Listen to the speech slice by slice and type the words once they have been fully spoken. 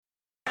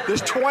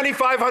There's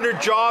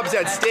 2,500 jobs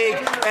at stake,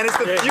 and it's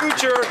the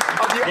future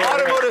of the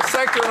automotive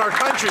sector in our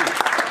country.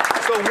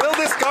 So will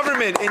this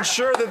government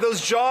ensure that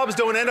those jobs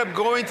don't end up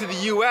going to the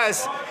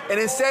U.S., and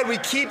instead we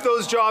keep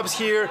those jobs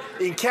here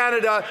in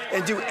Canada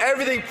and do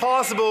everything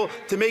possible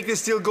to make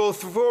this deal go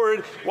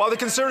forward? While the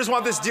Conservatives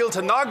want this deal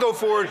to not go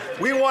forward,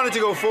 we want it to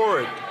go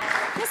forward.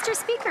 Mr.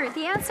 Speaker,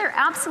 the answer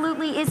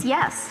absolutely is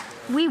yes.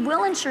 We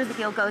will ensure the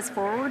deal goes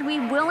forward. We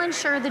will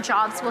ensure the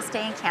jobs will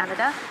stay in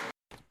Canada.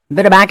 A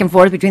bit of back and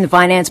forth between the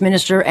finance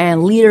minister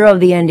and leader of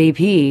the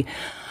NDP.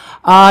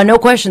 No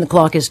question the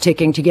clock is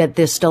ticking to get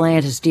this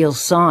Stellantis deal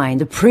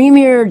signed. The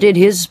Premier did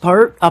his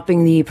part,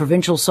 upping the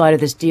provincial side of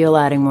this deal,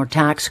 adding more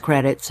tax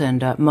credits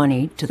and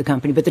money to the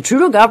company. But the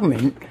Trudeau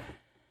government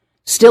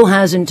still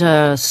hasn't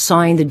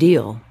signed the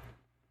deal.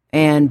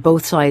 And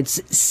both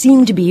sides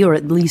seem to be, or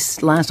at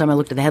least last time I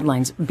looked at the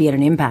headlines, be at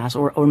an impasse,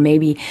 or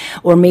maybe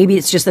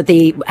it's just that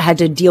they had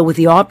to deal with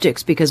the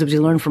optics, because as we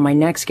learned from my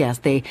next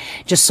guest, they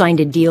just signed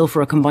a deal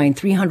for a combined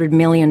 $300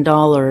 million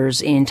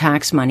in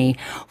tax money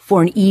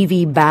for an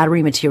EV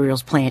battery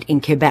materials plant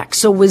in Quebec.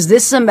 So was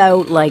this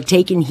about like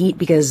taking heat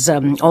because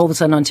all of a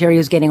sudden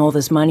Ontario's getting all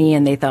this money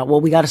and they thought, well,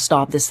 we got to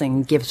stop this thing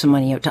and give some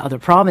money out to other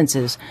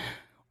provinces?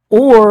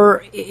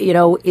 Or,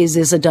 is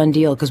this a done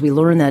deal? Because we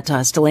learned that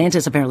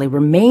Stellantis apparently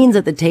remains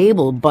at the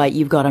table, but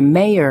you've got a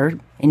mayor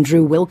in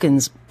Drew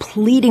Wilkins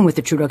pleading with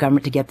the Trudeau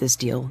government to get this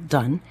deal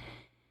done.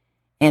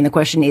 And the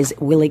question is,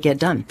 will it get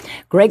done?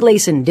 Greg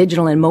Layson,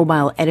 digital and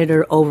mobile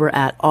editor over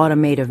at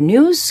Automotive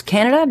News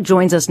Canada,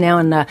 joins us now.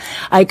 And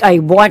I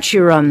watch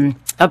your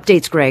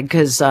updates, Greg,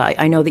 because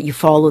I know that you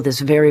follow this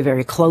very,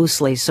 very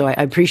closely. So I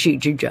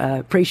appreciate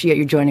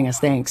you joining us.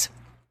 Thanks.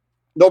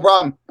 No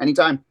problem.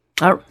 Anytime.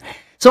 All right.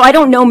 So I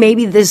don't know,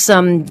 maybe this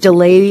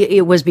delay,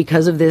 it was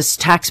because of this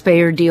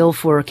taxpayer deal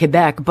for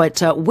Quebec,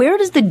 but where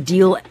does the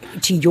deal,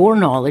 to your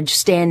knowledge,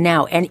 stand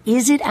now? And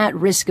is it at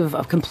risk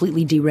of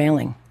completely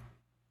derailing?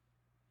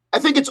 I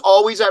think it's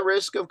always at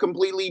risk of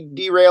completely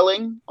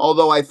derailing,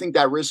 although I think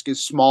that risk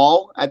is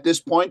small at this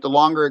point. The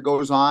longer it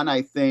goes on,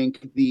 I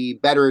think the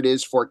better it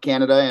is for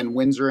Canada and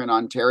Windsor and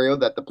Ontario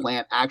that the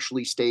plant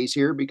actually stays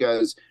here,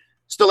 because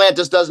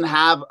Stellantis doesn't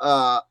have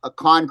a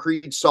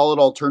concrete, solid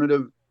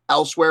alternative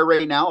elsewhere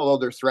right now, although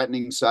they're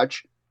threatening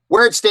such.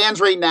 Where it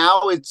stands right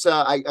now, it's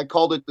I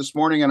called it this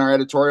morning in our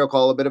editorial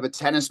call a bit of a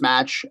tennis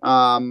match.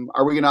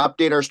 Are we going to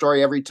update our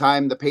story every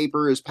time the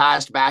paper is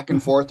passed back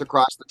and forth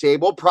across the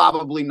table?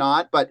 Probably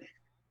not, but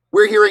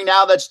we're hearing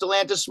now that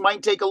Stellantis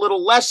might take a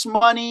little less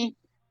money,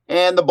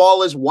 and the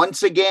ball is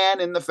once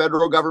again in the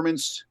federal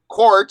government's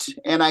court.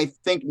 And I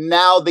think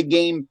now the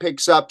game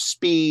picks up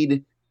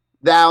speed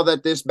now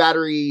that this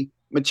battery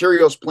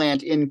materials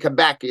plant in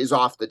Quebec is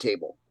off the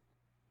table.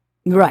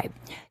 Right.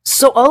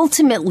 So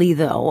ultimately,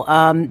 though,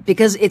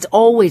 because it's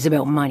always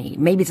about money,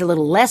 maybe it's a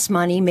little less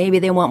money, maybe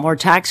they want more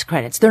tax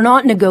credits. They're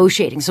not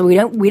negotiating, so we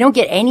don't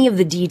get any of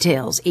the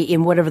details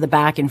in whatever the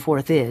back and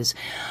forth is.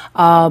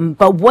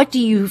 But what do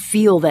you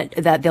feel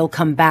that they'll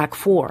come back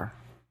for?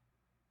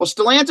 Well,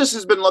 Stellantis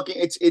has been looking.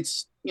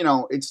 It's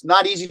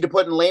not easy to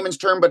put in layman's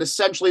term, but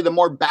essentially the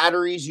more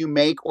batteries you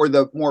make or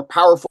the more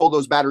powerful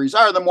those batteries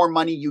are, the more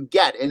money you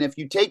get. And if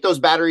you take those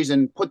batteries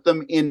and put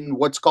them in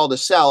what's called a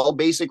cell,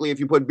 basically if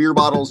you put beer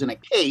bottles in a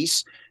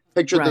case,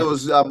 picture right.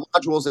 Those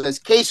modules as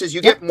cases,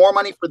 you get more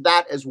money for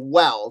that as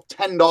well,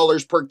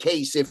 $10 per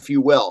case, if you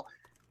will.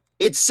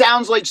 It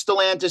sounds like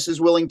Stellantis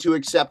is willing to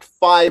accept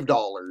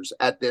 $5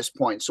 at this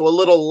point, so a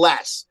little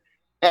less.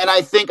 And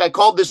I think I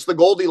called this the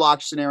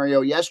Goldilocks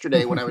scenario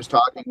yesterday when I was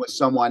talking with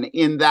someone,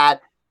 in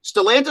that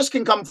Stellantis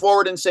can come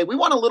forward and say, we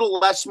want a little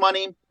less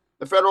money.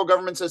 The federal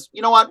government says,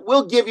 you know what,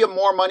 we'll give you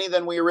more money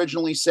than we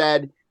originally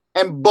said.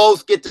 And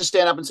both get to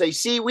stand up and say,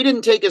 see, we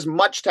didn't take as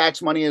much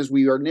tax money as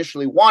we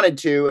initially wanted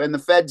to. And the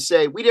feds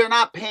say, we are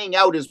not paying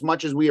out as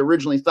much as we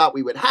originally thought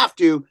we would have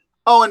to.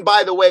 Oh, and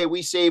by the way,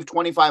 we saved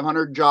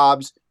 2,500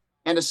 jobs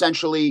and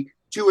essentially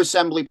 2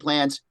 assembly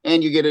plants,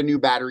 and you get a new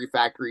battery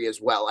factory as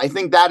well. I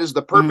think that is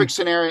the perfect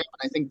scenario.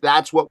 I think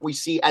that's what we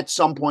see at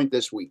some point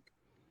this week.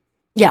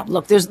 Yeah,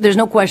 look, there's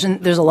no question.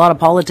 There's a lot of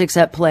politics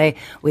at play.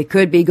 We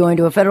could be going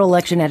to a federal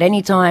election at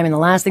any time, and the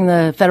last thing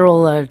the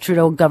federal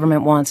Trudeau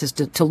government wants is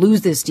to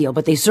lose this deal.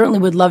 But they certainly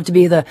would love to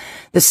be the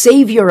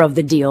savior of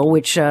the deal,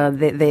 which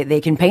they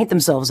can paint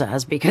themselves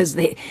as, because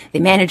they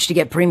managed to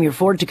get Premier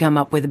Ford to come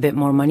up with a bit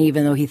more money,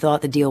 even though he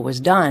thought the deal was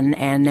done.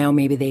 And now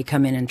maybe they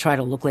come in and try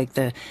to look like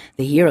the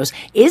heroes.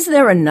 Is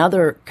there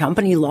another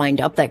company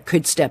lined up that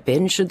could step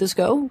in should this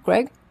go,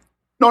 Greg?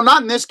 No,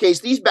 not in this case.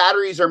 These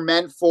batteries are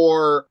meant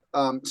for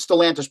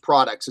Stellantis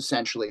products,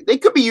 essentially. They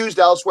could be used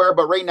elsewhere,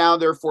 but right now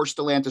they're for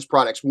Stellantis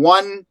products.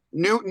 One,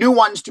 new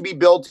ones to be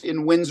built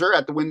in Windsor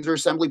at the Windsor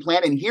Assembly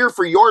Plant, and here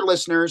for your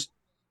listeners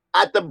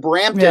at the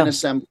Brampton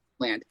Assembly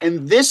Plant.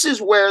 And this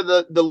is where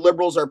the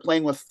Liberals are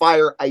playing with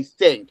fire, I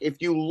think.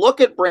 If you look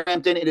at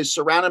Brampton, it is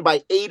surrounded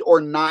by 8 or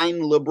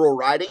 9 Liberal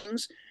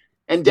ridings.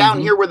 And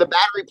down here where the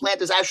battery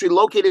plant is actually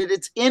located,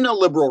 it's in a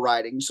Liberal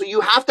riding. So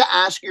you have to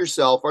ask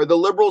yourself, are the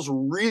Liberals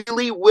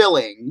really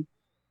willing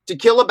to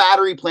kill a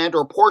battery plant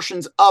or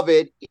portions of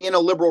it in a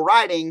Liberal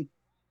riding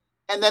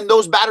and then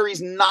those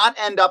batteries not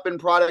end up in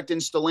product in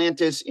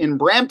Stellantis in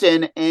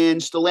Brampton,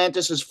 and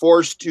Stellantis is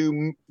forced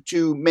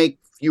to make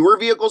fewer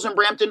vehicles in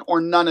Brampton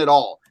or none at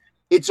all.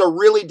 It's a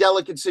really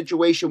delicate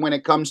situation when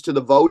it comes to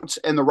the votes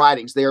and the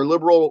ridings. They are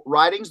liberal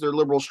ridings, they're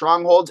liberal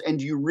strongholds, and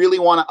do you really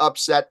want to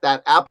upset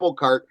that apple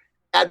cart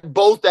at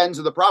both ends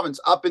of the province,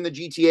 up in the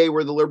GTA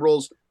where the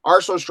Liberals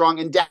are so strong,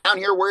 and down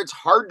here where it's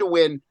hard to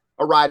win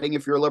a riding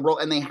if you're a Liberal,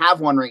 and they have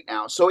one right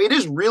now. So it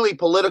is really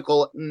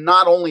political,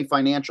 not only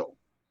financial.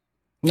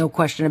 No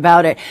question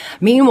about it.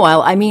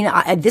 Meanwhile, I mean,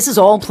 this is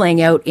all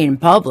playing out in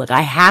public.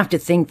 I have to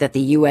think that the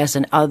U.S.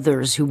 and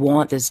others who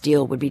want this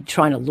deal would be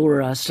trying to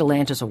lure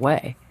Stellantis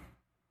away.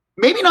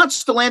 Maybe not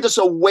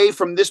Stellantis away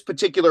from this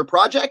particular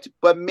project,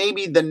 but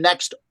maybe the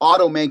next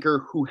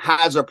automaker who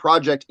has a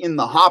project in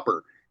the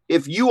hopper.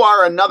 If you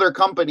are another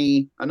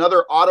company,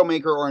 another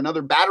automaker, or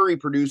another battery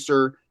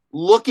producer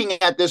looking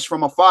at this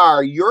from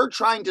afar, you're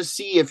trying to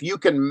see if you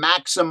can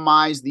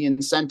maximize the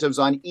incentives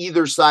on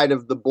either side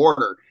of the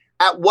border.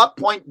 At what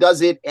point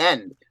does it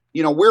end?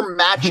 You know, we're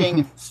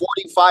matching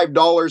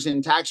 $45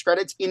 in tax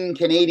credits in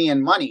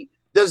Canadian money.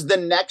 Does the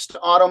next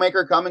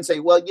automaker come and say,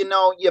 well, you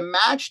know, you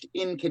matched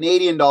in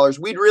Canadian dollars.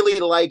 We'd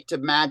really like to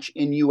match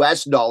in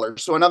US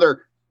dollars. So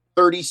another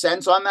 30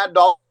 cents on that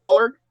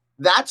dollar.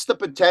 That's the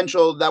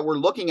potential that we're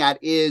looking at.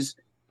 Is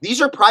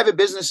these are private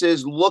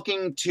businesses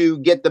looking to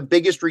get the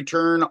biggest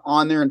return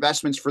on their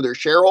investments for their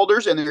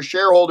shareholders, and their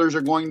shareholders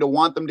are going to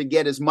want them to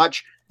get as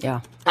much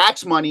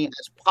tax money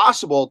as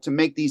possible to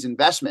make these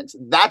investments.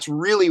 That's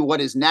really what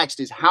is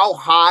next, is how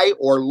high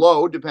or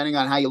low, depending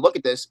on how you look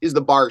at this, is the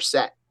bar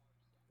set.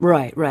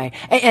 Right.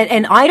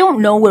 And I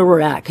don't know where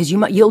we're at, because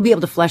you'll be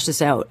able to flesh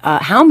this out.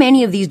 How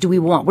many of these do we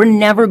want? We're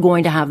never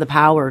going to have the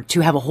power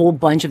to have a whole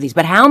bunch of these,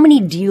 but how many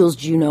deals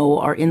do you know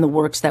are in the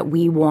works that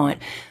we want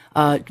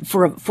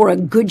for a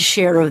good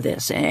share of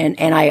this? And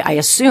I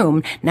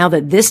assume now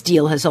that this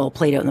deal has all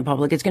played out in the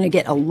public, it's going to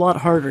get a lot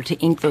harder to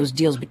ink those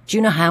deals. But do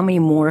you know how many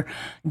more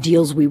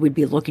deals we would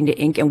be looking to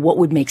ink, and what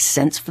would make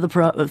sense for the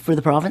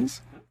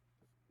province?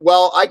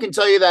 Well, I can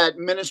tell you that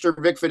Minister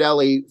Vic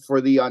Fideli for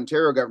the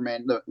Ontario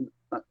government,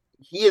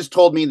 he has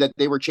told me that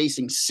they were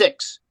chasing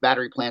 6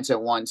 battery plants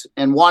at once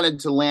and wanted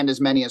to land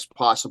as many as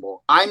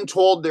possible. I'm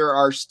told there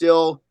are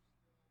still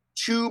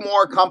 2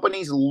 more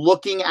companies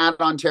looking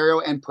at Ontario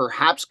and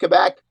perhaps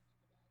Quebec.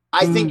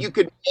 I think you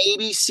could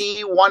maybe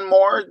see one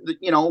more.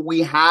 You know,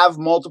 we have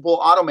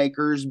multiple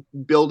automakers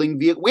building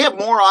vehicles. We have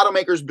more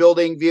automakers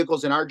building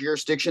vehicles in our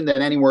jurisdiction than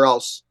anywhere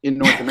else in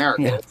North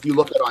America. If you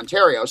look at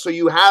Ontario. So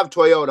you have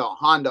Toyota,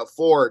 Honda,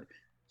 Ford,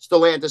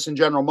 Stellantis, and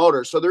General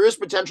Motors. So there is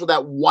potential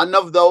that one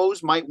of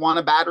those might want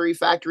a battery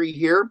factory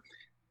here.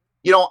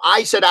 You know,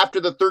 I said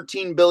after the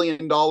 $13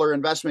 billion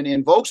investment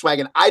in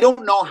Volkswagen, I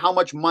don't know how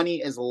much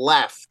money is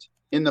left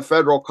in the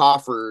federal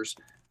coffers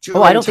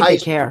to I don't think they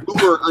care.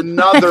 Lure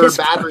another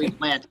battery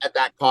plant at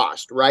that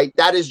cost, right?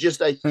 That is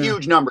just a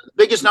huge number. The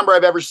biggest number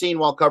I've ever seen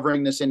while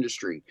covering this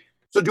industry.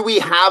 So do we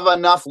have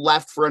enough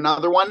left for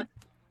another one?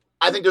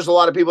 I think there's a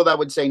lot of people that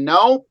would say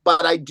no,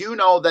 but I do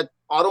know that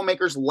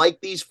automakers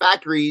like these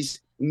factories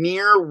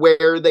near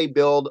where they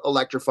build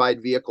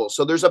electrified vehicles.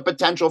 So there's a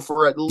potential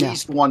for at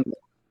least one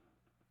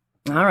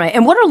more. All right.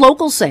 And what are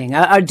locals saying?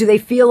 Do they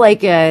feel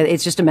like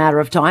it's just a matter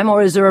of time,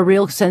 or is there a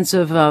real sense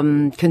of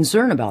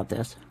concern about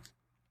this?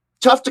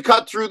 Tough to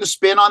cut through the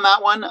spin on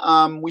that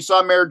one. We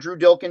saw Mayor Drew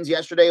Dilkins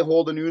yesterday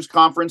hold a news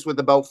conference with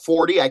about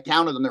 40. I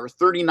counted them. There were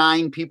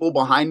 39 people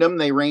behind him.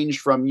 They ranged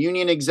from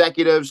union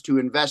executives to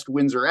Invest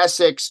Windsor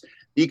Essex,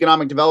 the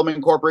Economic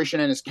Development Corporation,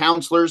 and his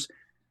counselors.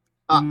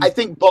 I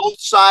think both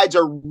sides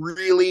are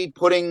really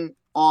putting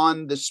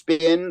on the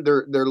spin.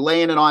 They're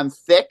laying it on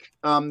thick.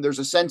 There's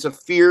a sense of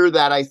fear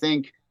that I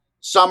think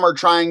some are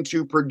trying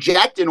to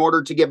project in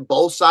order to get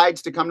both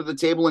sides to come to the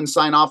table and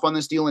sign off on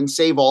this deal and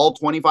save all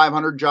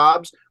 2,500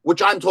 jobs,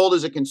 which I'm told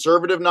is a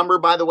conservative number,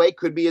 by the way,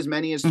 could be as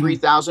many as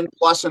 3,000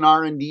 plus an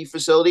R&D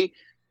facility.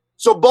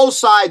 So both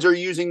sides are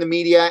using the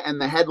media and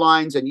the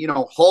headlines and, you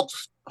know,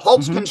 halts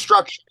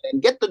construction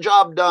and get the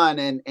job done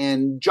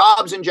and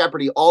jobs in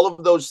jeopardy. All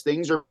of those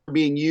things are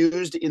being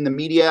used in the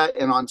media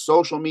and on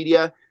social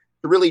media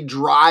to really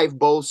drive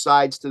both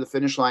sides to the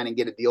finish line and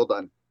get a deal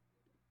done.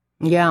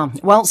 Yeah.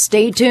 Well,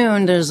 stay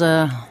tuned. There's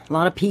a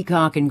lot of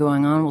peacocking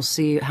going on. We'll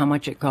see how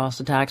much it costs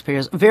the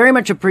taxpayers. Very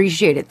much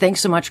appreciate it.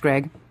 Thanks so much,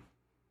 Greg.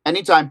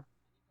 Anytime.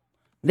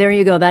 There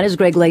you go. That is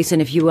Greg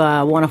Layson. If you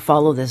want to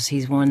follow this,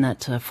 he's one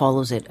that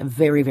follows it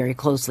very, very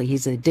closely.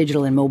 He's a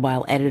digital and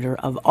mobile editor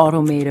of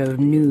Automotive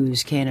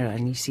News Canada,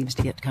 and he seems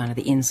to get kind of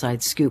the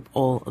inside scoop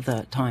all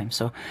the time.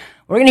 So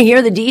we're going to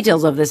hear the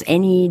details of this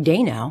any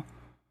day now,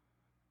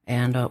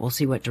 and we'll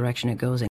see what direction it goes in.